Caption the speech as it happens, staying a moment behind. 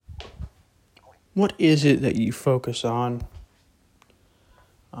What is it that you focus on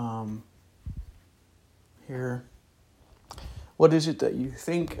here? What is it that you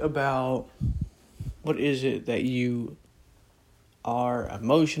think about? What is it that you are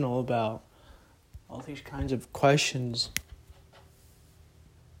emotional about? All these kinds of questions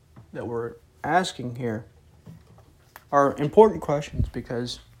that we're asking here are important questions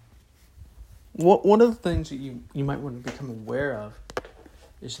because one of the things that you might want to become aware of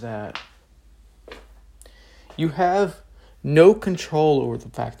is that you have no control over the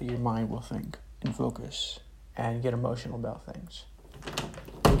fact that your mind will think and focus and get emotional about things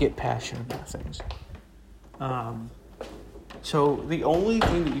and get passionate about things. So the only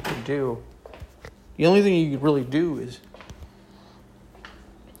thing that you can do, the only thing you can really do is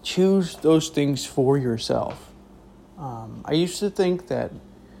choose those things for yourself. I used to think that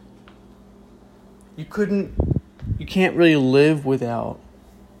you can't really live without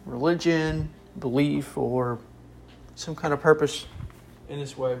religion, belief, or some kind of purpose in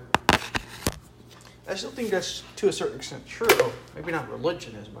this way. I still think that's to a certain extent true. Maybe not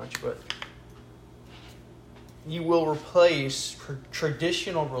religion as much, but you will replace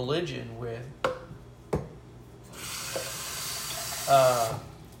traditional religion with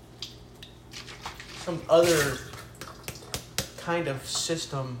some other kind of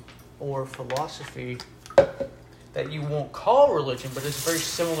system or philosophy that you won't call religion, but it's very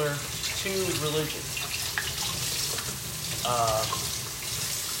similar to religion.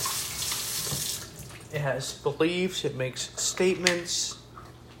 It has beliefs, it makes statements,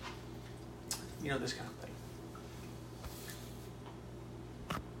 this kind of thing.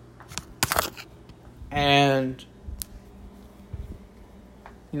 And,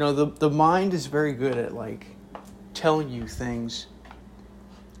 the mind is very good at, telling you things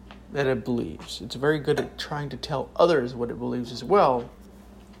that it believes. It's very good at trying to tell others what it believes as well.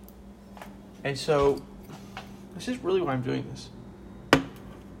 And so, this is really why I'm doing this.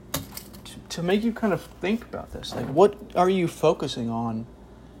 To make you kind of think about this. What are you focusing on?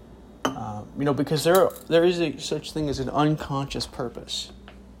 Because there is a such thing as an unconscious purpose.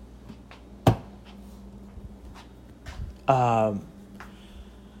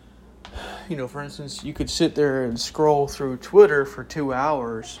 For instance, you could sit there and scroll through Twitter for 2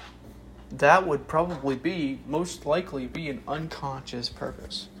 hours. That would probably most likely be an unconscious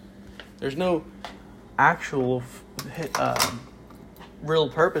purpose. There's no actual real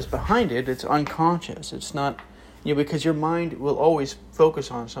purpose behind it. It's unconscious. It's not, because your mind will always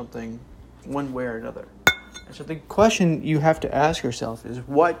focus on something one way or another. And so the question you have to ask yourself is,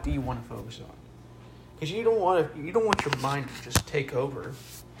 what do you want to focus on? Because you don't want your mind to just take over.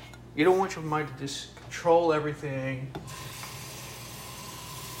 You don't want your mind to just control everything.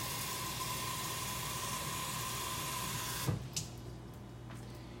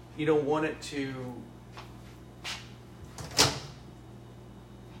 You don't want it to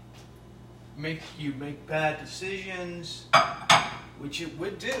make you make bad decisions, which it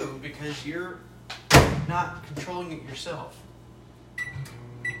would do because you're not controlling it yourself.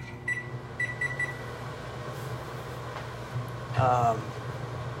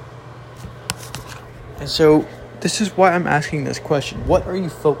 And so this is why I'm asking this question. What are you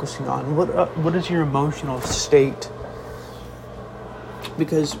focusing on? What is your emotional state?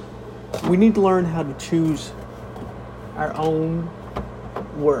 Because we need to learn how to choose our own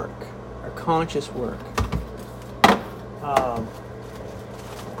work, our conscious work.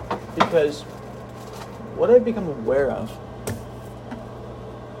 Because what I've become aware of,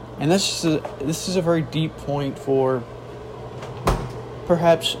 and this is a very deep point for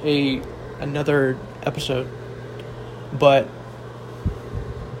perhaps another episode, but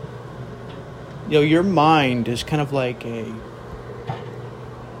your mind is kind of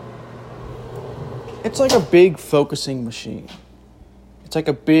it's like a big focusing machine. It's like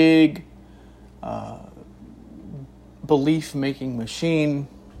a big belief-making machine,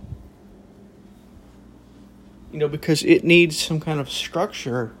 because it needs some kind of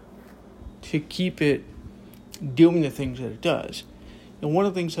structure to keep it doing the things that it does. And one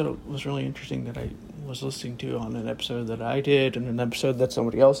of the things that was really interesting that I was listening to on an episode that I did and an episode that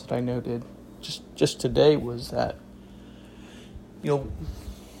somebody else that I know did just today was that,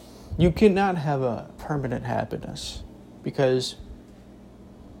 you cannot have a permanent happiness, because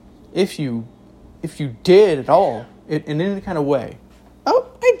if you did at all, in any kind of way,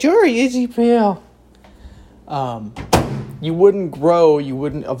 hi Jory, Izzy Pale, you wouldn't grow, you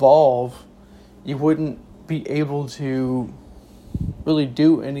wouldn't evolve, you wouldn't be able to really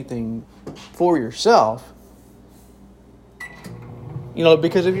do anything for yourself.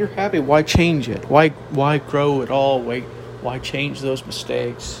 Because if you're happy, why change it? Why grow at all? Why change those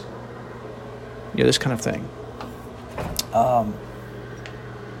mistakes? This kind of thing.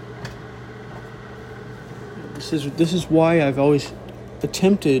 This is why I've always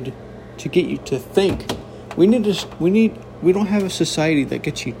attempted to get you to think. We don't have a society that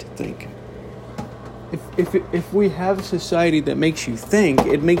gets you to think. If we have a society that makes you think,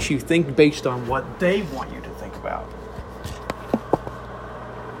 it makes you think based on what they want you to think about.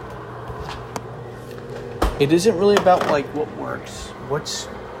 It isn't really about like what works, what's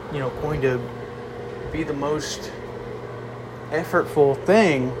going to be the most effortful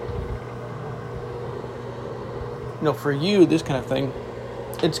thing. For you, this kind of thing,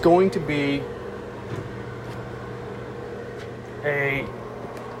 it's going to be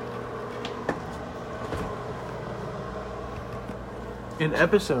an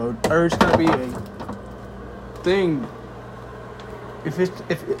episode, or it's going to be a thing.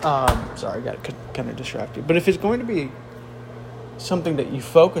 Sorry, I got kind of distracted. But if it's going to be something that you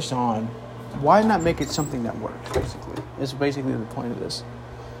focus on, why not make it something that works? Is basically the point of this.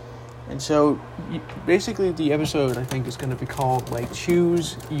 And so, basically, the episode I think is going to be called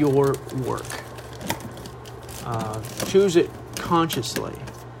 "Choose Your Work." Choose it consciously.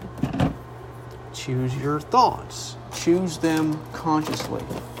 Choose your thoughts. Choose them consciously.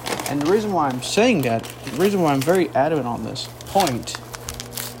 And the reason why I'm saying that, the reason why I'm very adamant on this point,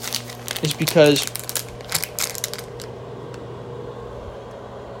 is because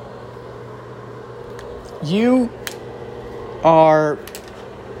you are...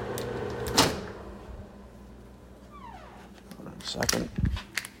 Hold on a second.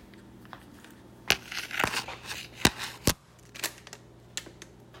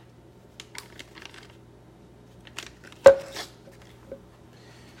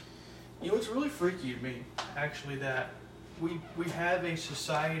 It's really freaky to me, actually, that we have a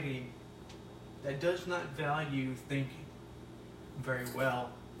society that does not value thinking very well.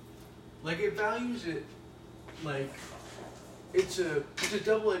 Like, it values it like it's a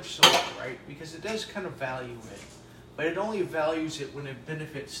double-edged sword, right? Because it does kind of value it, but it only values it when it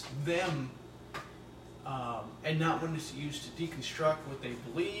benefits them, and not when it's used to deconstruct what they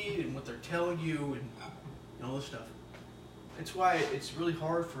believe and what they're telling you and all this stuff. It's why it's really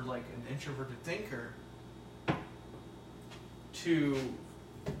hard for like an introverted thinker to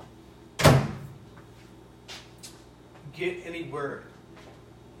get anywhere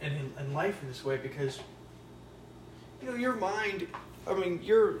in life in this way, because your mind,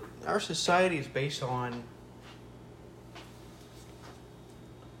 our society is based on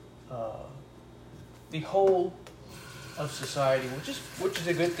the whole of society, which is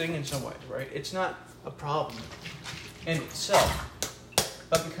a good thing in some ways, right? It's not a problem in itself,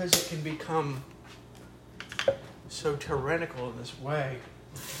 but because it can become so tyrannical in this way,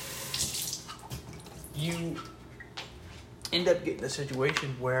 you end up getting a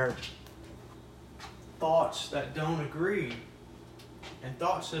situation where thoughts that don't agree and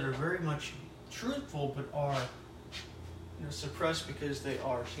thoughts that are very much truthful but are suppressed because they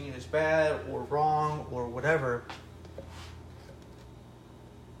are seen as bad or wrong or whatever,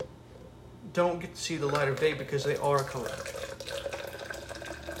 don't get to see the light of day because they are correct.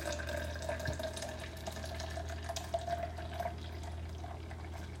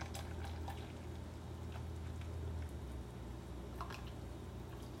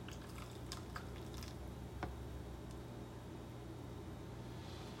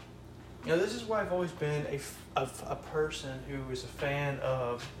 This is why I've always been a person who is a fan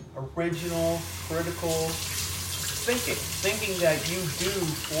of original, critical thinking that you do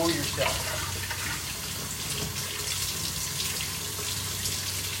for yourself.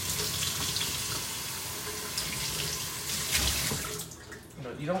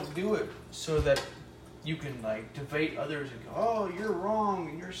 You don't do it so that you can debate others and go, oh, you're wrong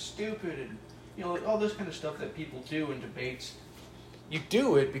and you're stupid, and all this kind of stuff that people do in debates. You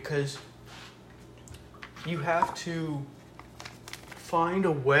do it because you have to find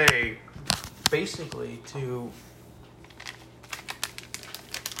a way, basically, to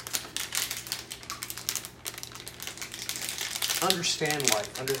understand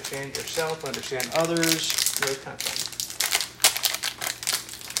life, understand yourself, understand others, those kind of things.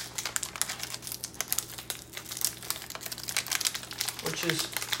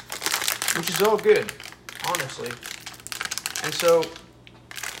 Which is all good, honestly. And so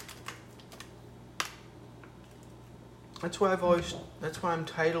that's why I'm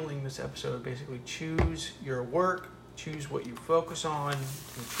titling this episode basically Choose Your Work, choose what you focus on,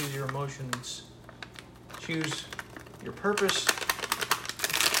 and choose your emotions, choose your purpose.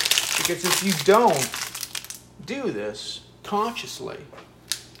 Because if you don't do this consciously,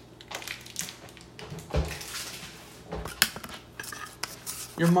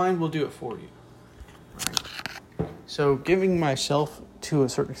 your mind will do it for you. Right? So giving myself to a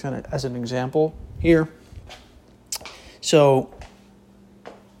certain extent as an example here. So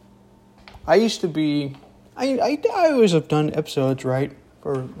I used to be, I always have done episodes, right,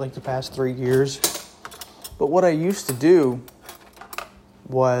 for like the past 3 years. But what I used to do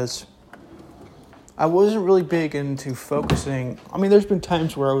was I wasn't really big into focusing. I mean, there's been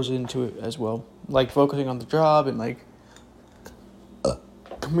times where I was into it as well, like focusing on the job and like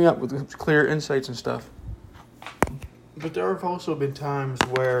coming up with clear insights and stuff. But there have also been times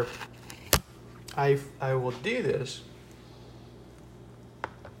where I will do this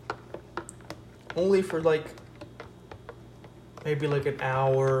only for like maybe like an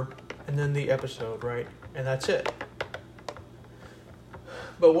hour and then the episode, right? And that's it.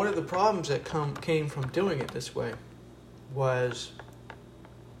 But one of the problems that came from doing it this way was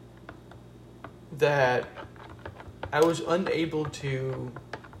that I was unable to,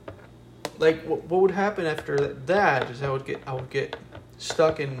 like, what would happen after that is I would get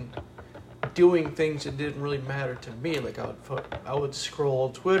stuck in doing things that didn't really matter to me. Like I would scroll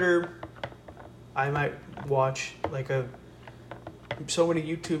Twitter. I might watch like so many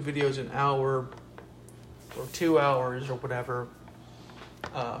YouTube videos an hour or 2 hours or whatever.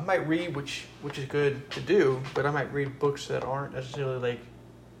 I might read, which is good to do, but I might read books that aren't necessarily like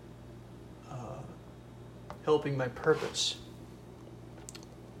helping my purpose.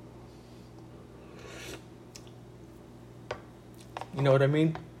 You know what I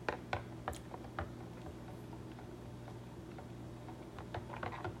mean?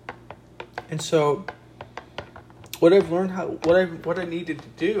 And so, what I've learned what I needed to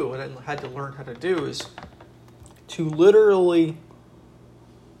do, what I had to learn how to do is to literally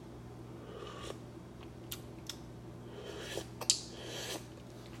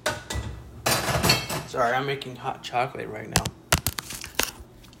sorry, I'm making hot chocolate right now.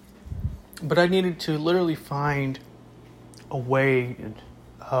 But I needed to literally find a way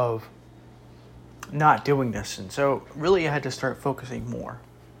of not doing this. And so really I had to start focusing more.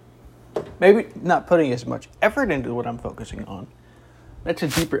 Maybe not putting as much effort into what I'm focusing on. That's a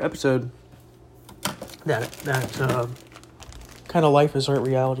deeper episode that kind of Life is Art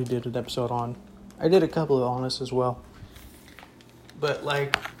Reality did an episode on. I did a couple on this as well. But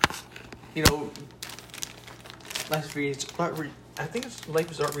like, you know, I think it's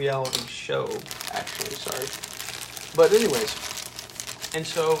Life is Art Reality show, actually, sorry. But anyways, and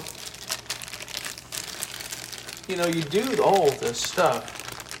so, you know, you do all of this stuff.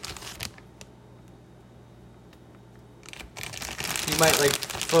 You might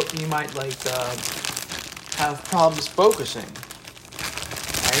have problems focusing,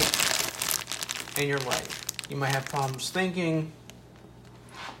 right? In your life. You might have problems thinking.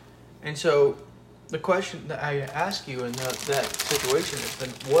 And so, the question that I ask you in that situation is, then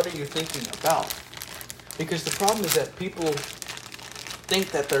what are you thinking about? Because the problem is that people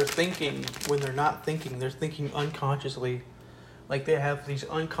think that they're thinking when they're not thinking. They're thinking unconsciously. Like they have these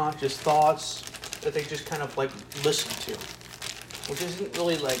unconscious thoughts that they just kind of like listen to. Which isn't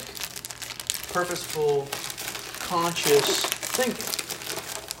really like purposeful, conscious thinking.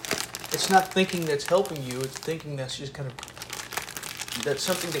 It's not thinking that's helping you. It's thinking that's just kind of, that's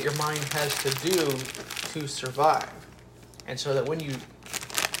something that your mind has to do to survive. And so that when you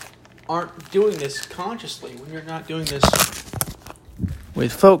aren't doing this consciously, when you're not doing this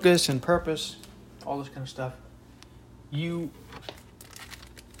with focus and purpose, all this kind of stuff, you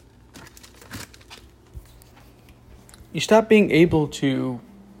stop being able to,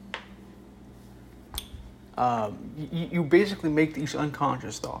 you basically make these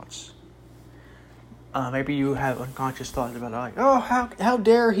unconscious thoughts. Maybe you have unconscious thoughts about like, oh, how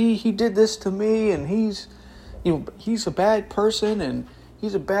dare he did this to me, and he's a bad person, and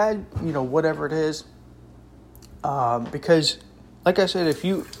he's a bad, whatever it is. Because, like I said, if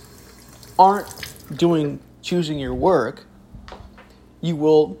you aren't choosing your work, you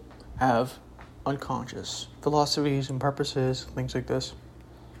will have unconscious philosophies and purposes, things like this.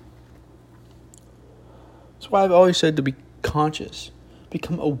 That's why I've always said to be conscious,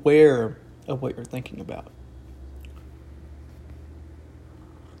 become aware of what you're thinking about.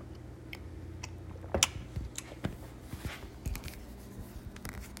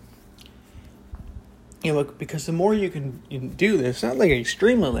 Look, because the more you can do this, not like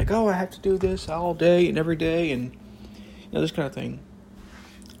extremely like, oh, I have to do this all day and every day and this kind of thing.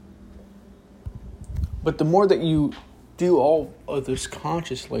 But the more that you do all of this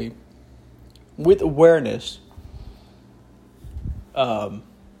consciously, with awareness,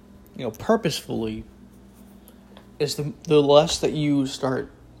 purposefully, is the less that you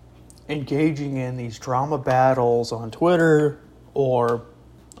start engaging in these drama battles on Twitter or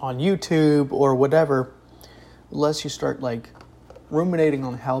on YouTube or whatever, unless you start like ruminating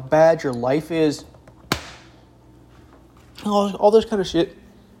on how bad your life is, all this kind of shit.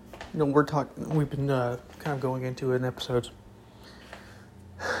 We've been kind of going into in episodes.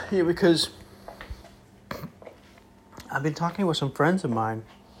 Yeah, because I've been talking with some friends of mine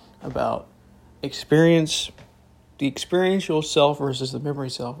about the experiential self versus the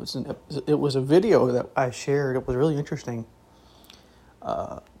memory self. It was a video that I shared. It was really interesting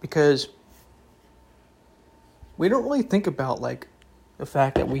because we don't really think about like the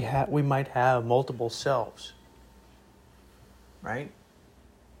fact that we might have multiple selves, right?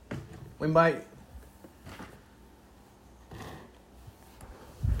 We might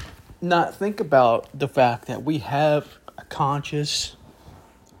not think about the fact that we have a conscious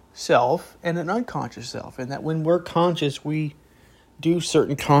self and an unconscious self, and that when we're conscious, we do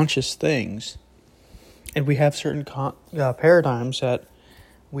certain conscious things, and we have certain paradigms that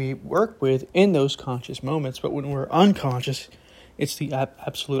we work with in those conscious moments. But when we're unconscious, it's the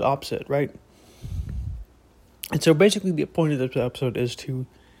absolute opposite, right? And so basically the point of this episode is to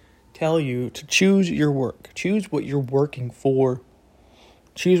tell you to choose your work. Choose what you're working for.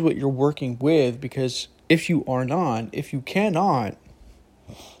 Choose what you're working with, because if you cannot,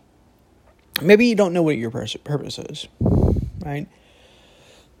 maybe you don't know what your purpose is, right?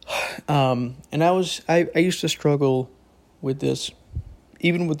 And I used to struggle with this,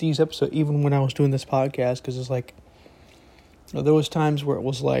 even with these episodes, even when I was doing this podcast, because it's like, there was times where it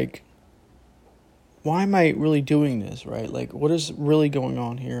was like, why am I really doing this, right? Like, what is really going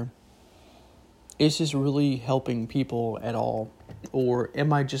on here? Is this really helping people at all? Or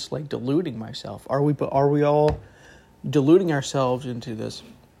am I just like deluding myself? Are we all deluding ourselves into this?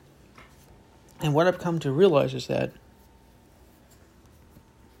 And what I've come to realize is that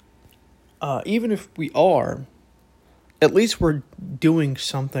even if we are, at least we're doing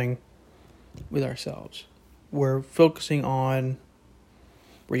something with ourselves. We're focusing on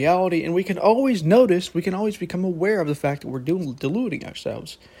reality, and we can always become aware of the fact that we're deluding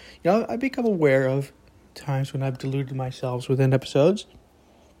ourselves. I become aware of times when I've deluded myself within episodes.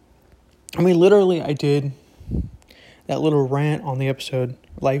 I mean, literally, I did that little rant on the episode,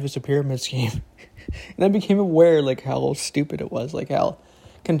 Life is a Pyramid Scheme. And I became aware, like, how stupid it was, like, how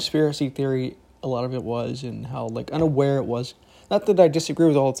conspiracy theory a lot of it was, and how, like, unaware it was. Not that I disagree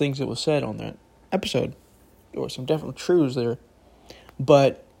with all the things that was said on that episode. There were some definite truths there.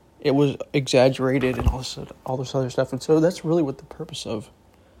 But it was exaggerated and all this other stuff. And so that's really what the purpose of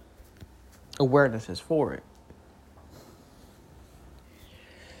awareness is for it.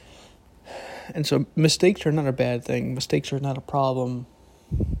 And so mistakes are not a bad thing. Mistakes are not a problem.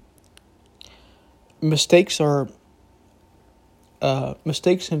 Mistakes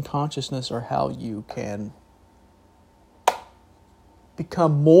in consciousness are how you can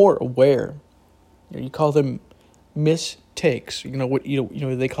become more aware. You call them mistakes.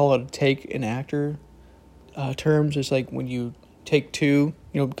 They call it a take in actor terms. It's like when you take two,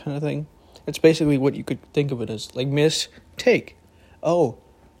 kind of thing. It's basically what you could think of it as, like mistake. Oh,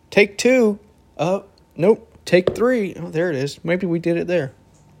 take two. Nope. Take three. Oh, there it is. Maybe we did it there.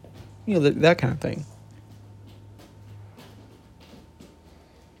 That kind of thing.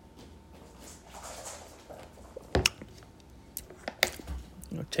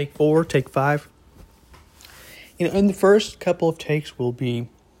 Take 4, take 5. And the first couple of takes will be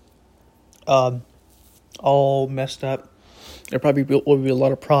all messed up. There probably will be a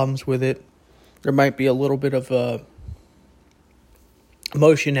lot of problems with it. There might be a little bit of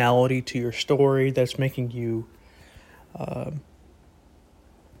emotionality to your story that's making you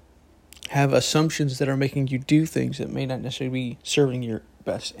have assumptions that are making you do things that may not necessarily be serving your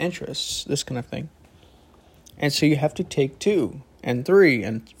best interests, this kind of thing. And so you have to take 2 and 3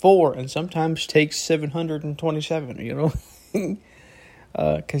 and 4 and sometimes take 727,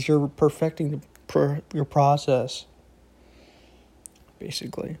 because you're perfecting your process,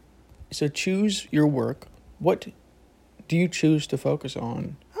 basically. So choose your work. What do you choose to focus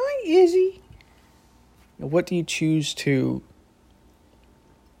on? Hi, Izzy. What do you choose to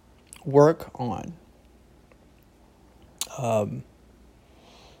work on?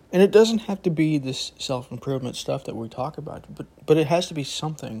 And it doesn't have to be this self-improvement stuff that we talk about, but it has to be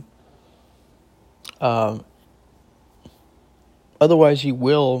something. Otherwise, you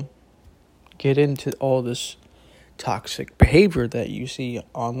will get into all this toxic behavior that you see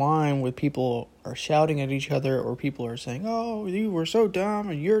online, with people are shouting at each other, or people are saying, "Oh, you were so dumb,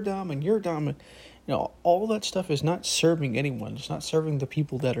 and you're dumb, and you're dumb." And, all that stuff is not serving anyone. It's not serving the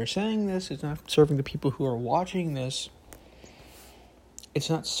people that are saying this. It's not serving the people who are watching this. It's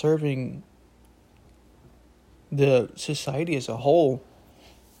not serving the society as a whole.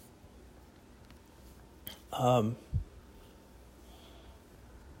 And,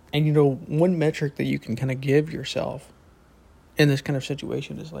 one metric that you can kind of give yourself in this kind of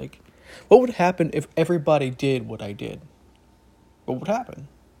situation is like, what would happen if everybody did what I did? What would happen?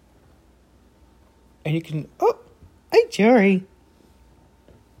 And you can, hey, Jerry.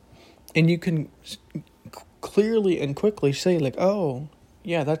 And you can clearly and quickly say like, oh,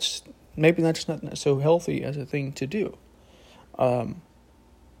 yeah, that's not so healthy as a thing to do. For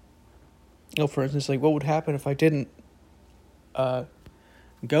instance, like what would happen if I didn't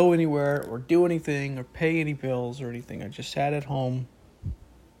go anywhere or do anything or pay any bills or anything? I just sat at home.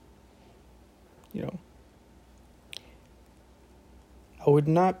 It would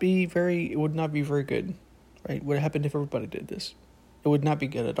not be very good, right? What happened if everybody did this? It would not be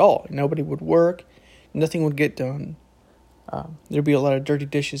good at all. Nobody would work. Nothing would get done. There'd be a lot of dirty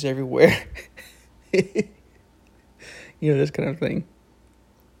dishes everywhere. This kind of thing.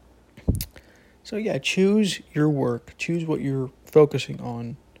 So yeah, choose your work. Choose what you're focusing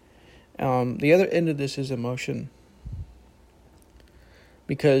on. The other end of this is emotion.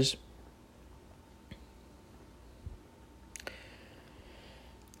 Because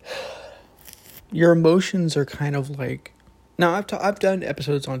your emotions are kind of like... Now, I've done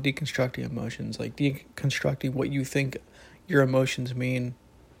episodes on deconstructing emotions, like deconstructing what you think your emotions mean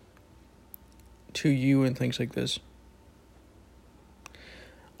to you and things like this.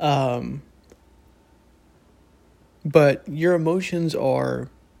 But your emotions are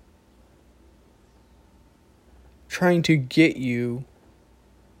trying to get you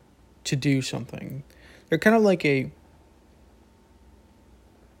to do something. They're kind of like an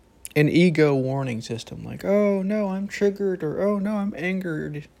ego warning system, like, oh no, I'm triggered, or oh no, I'm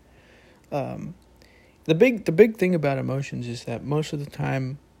angered. The big thing about emotions is that most of the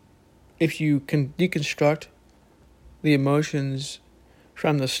time, if you can deconstruct the emotions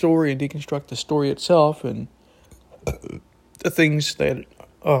from the story and deconstruct the story itself and the things that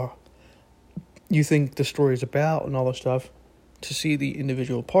you think the story is about and all this stuff, to see the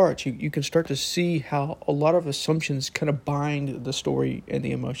individual parts, you can start to see how a lot of assumptions kind of bind the story and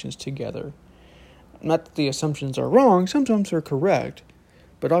the emotions together. Not that the assumptions are wrong, sometimes they're correct,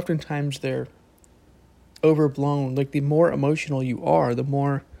 but oftentimes they're overblown. Like, the more emotional you are, the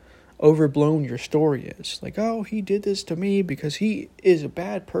more overblown your story is. Like, oh, he did this to me because he is a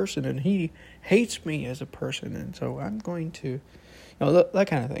bad person and he hates me as a person, and so I'm going to, that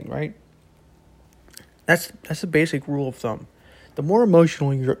kind of thing, right? That's the basic rule of thumb. The more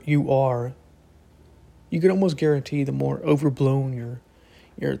emotional you are, you can almost guarantee the more overblown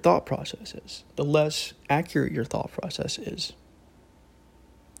your thought process is. The less accurate your thought process is.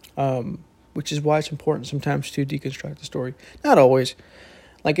 Which is why it's important sometimes to deconstruct the story. Not always.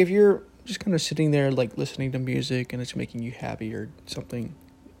 Like, if you're just kind of sitting there, like, listening to music and it's making you happy or something,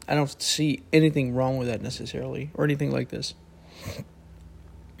 I don't see anything wrong with that necessarily, or anything like this.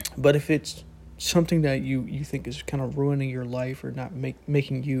 But if it's something that you think is kind of ruining your life or not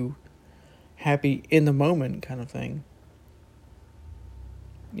making you happy in the moment kind of thing,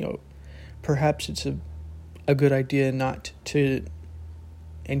 perhaps it's a good idea not to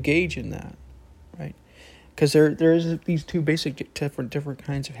engage in that, right? Because there is these two basic different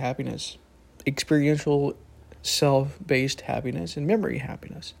kinds of happiness: experiential, self-based happiness and memory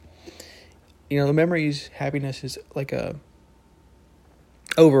happiness. The memories happiness is like a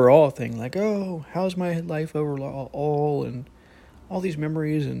overall thing, like, oh, how's my life overall, and all these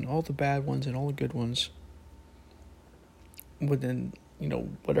memories and all the bad ones and all the good ones within,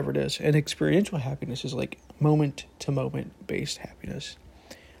 whatever it is. And experiential happiness is like moment to moment based happiness.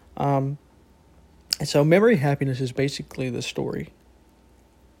 And so memory happiness is basically the story,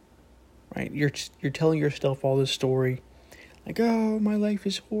 right? You're telling yourself all this story, like, oh, my life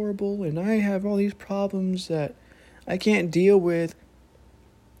is horrible and I have all these problems that I can't deal with.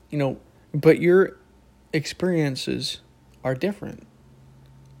 But your experiences are different.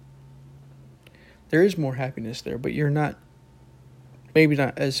 There is more happiness there, but you're maybe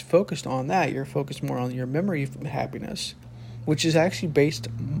not as focused on that. You're focused more on your memory happiness, which is actually based,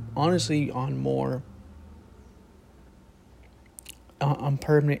 honestly, on more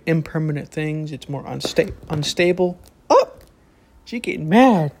impermanent things. It's more unstable. Oh, she getting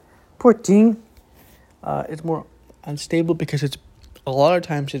mad. Poor thing. It's more unstable because a lot of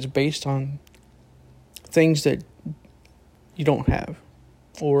times it's based on things that you don't have,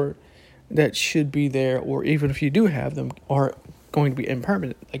 or that should be there, or even if you do have them, are going to be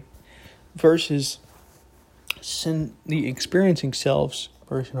impermanent. Like, versus the experiencing self's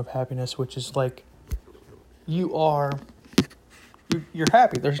version of happiness, which is like you're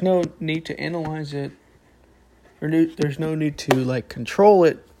happy. There's no need to analyze it. There's no need to, like, control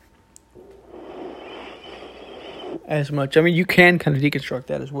it. as much. I mean, you can kind of deconstruct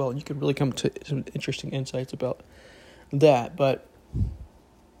that as well, and you can really come to some interesting insights about that. But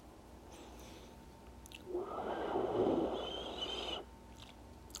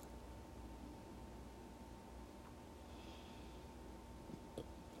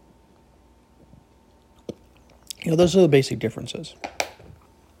those are the basic differences.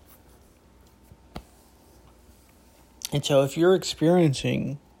 And so if you're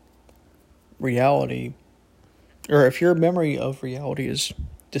experiencing reality, or if your memory of reality is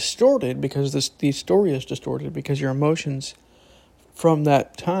distorted because the story is distorted because your emotions from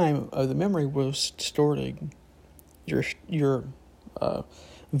that time of the memory was distorting your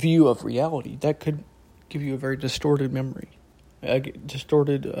view of reality, that could give you a very distorted memory, a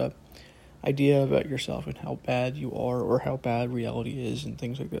distorted idea about yourself and how bad you are or how bad reality is and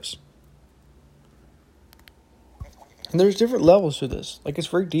things like this. And there's different levels to this. Like, it's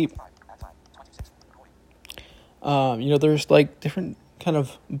very deep. There's like different kind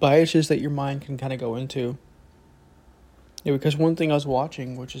of biases that your mind can kind of go into. Because one thing I was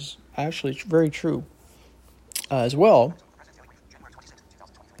watching, which is actually very true as well,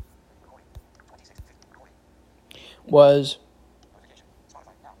 was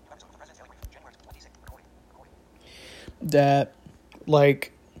that,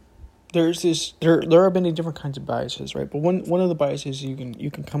 like, there are many different kinds of biases, right? But one of the biases you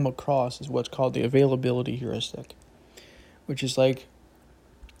can come across is what's called the availability heuristic, which is like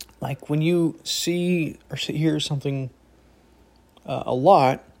when you see or hear something a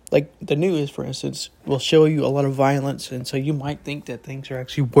lot, like the news, for instance, will show you a lot of violence, and so you might think that things are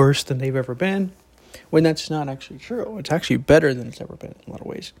actually worse than they've ever been, when that's not actually true. It's actually better than it's ever been in a lot of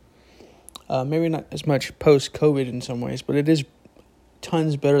ways. Maybe not as much post-COVID in some ways, but it is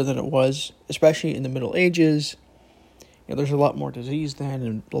tons better than it was, especially in the Middle Ages. There's a lot more disease then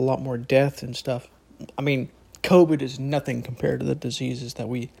and a lot more death and stuff. I mean, COVID is nothing compared to the diseases that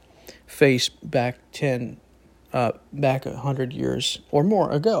we faced back 100 years or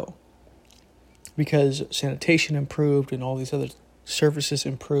more ago, because sanitation improved and all these other services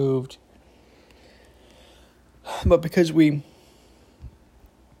improved. But because we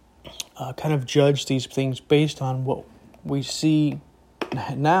kind of judge these things based on what we see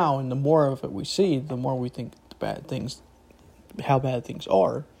now, and the more of it we see, the more we think how bad things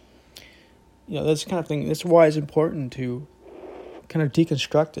are. That's the kind of thing. That's why it's important to kind of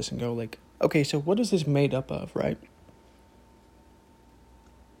deconstruct this and go like, okay, so what is this made up of, right?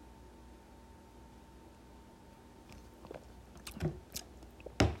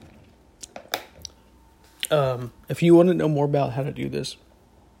 If you want to know more about how to do this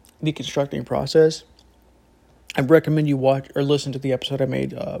deconstructing process, I recommend you watch or listen to the episode I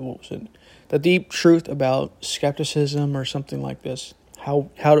made. What was it? The Deep Truth About Skepticism, or something like this.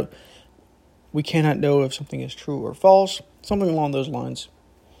 We cannot know if something is true or false. Something along those lines.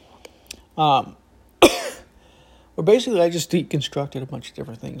 Or basically, I just deconstructed a bunch of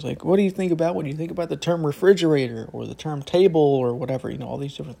different things. Like, what do you think about when you think about the term refrigerator or the term table or whatever? All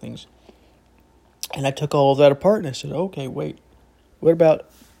these different things. And I took all of that apart and I said, okay, wait, what about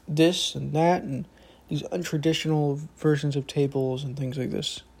this and that and these untraditional versions of tables and things like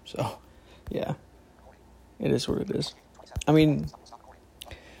this? So, yeah, it is what it is. I mean,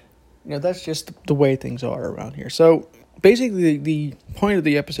 that's just the way things are around here. So, basically, the point of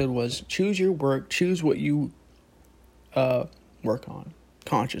the episode was choose your work, choose what you work on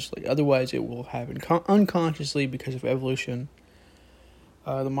consciously. Otherwise, it will happen unconsciously because of evolution.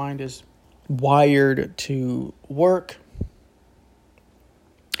 The mind is wired to work,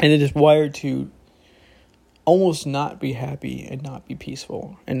 and it is wired to almost not be happy and not be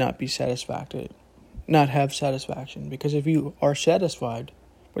peaceful and not be satisfied, not have satisfaction. Because if you are satisfied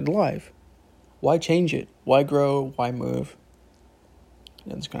with life, why change it? Why grow? Why move?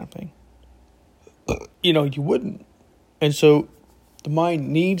 This kind of thing. You wouldn't. And so the mind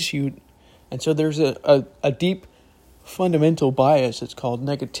needs you. And so there's a deep fundamental bias. It's called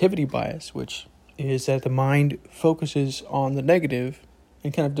negativity bias, which is that the mind focuses on the negative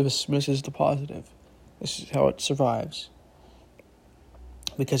and kind of dismisses the positive. This is how it survives.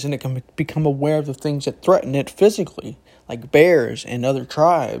 Because then it can become aware of the things that threaten it physically, like bears and other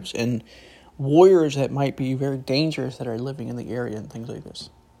tribes and warriors that might be very dangerous that are living in the area and things like this.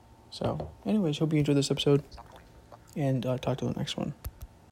 So, anyways, hope you enjoyed this episode, and talk to the next one.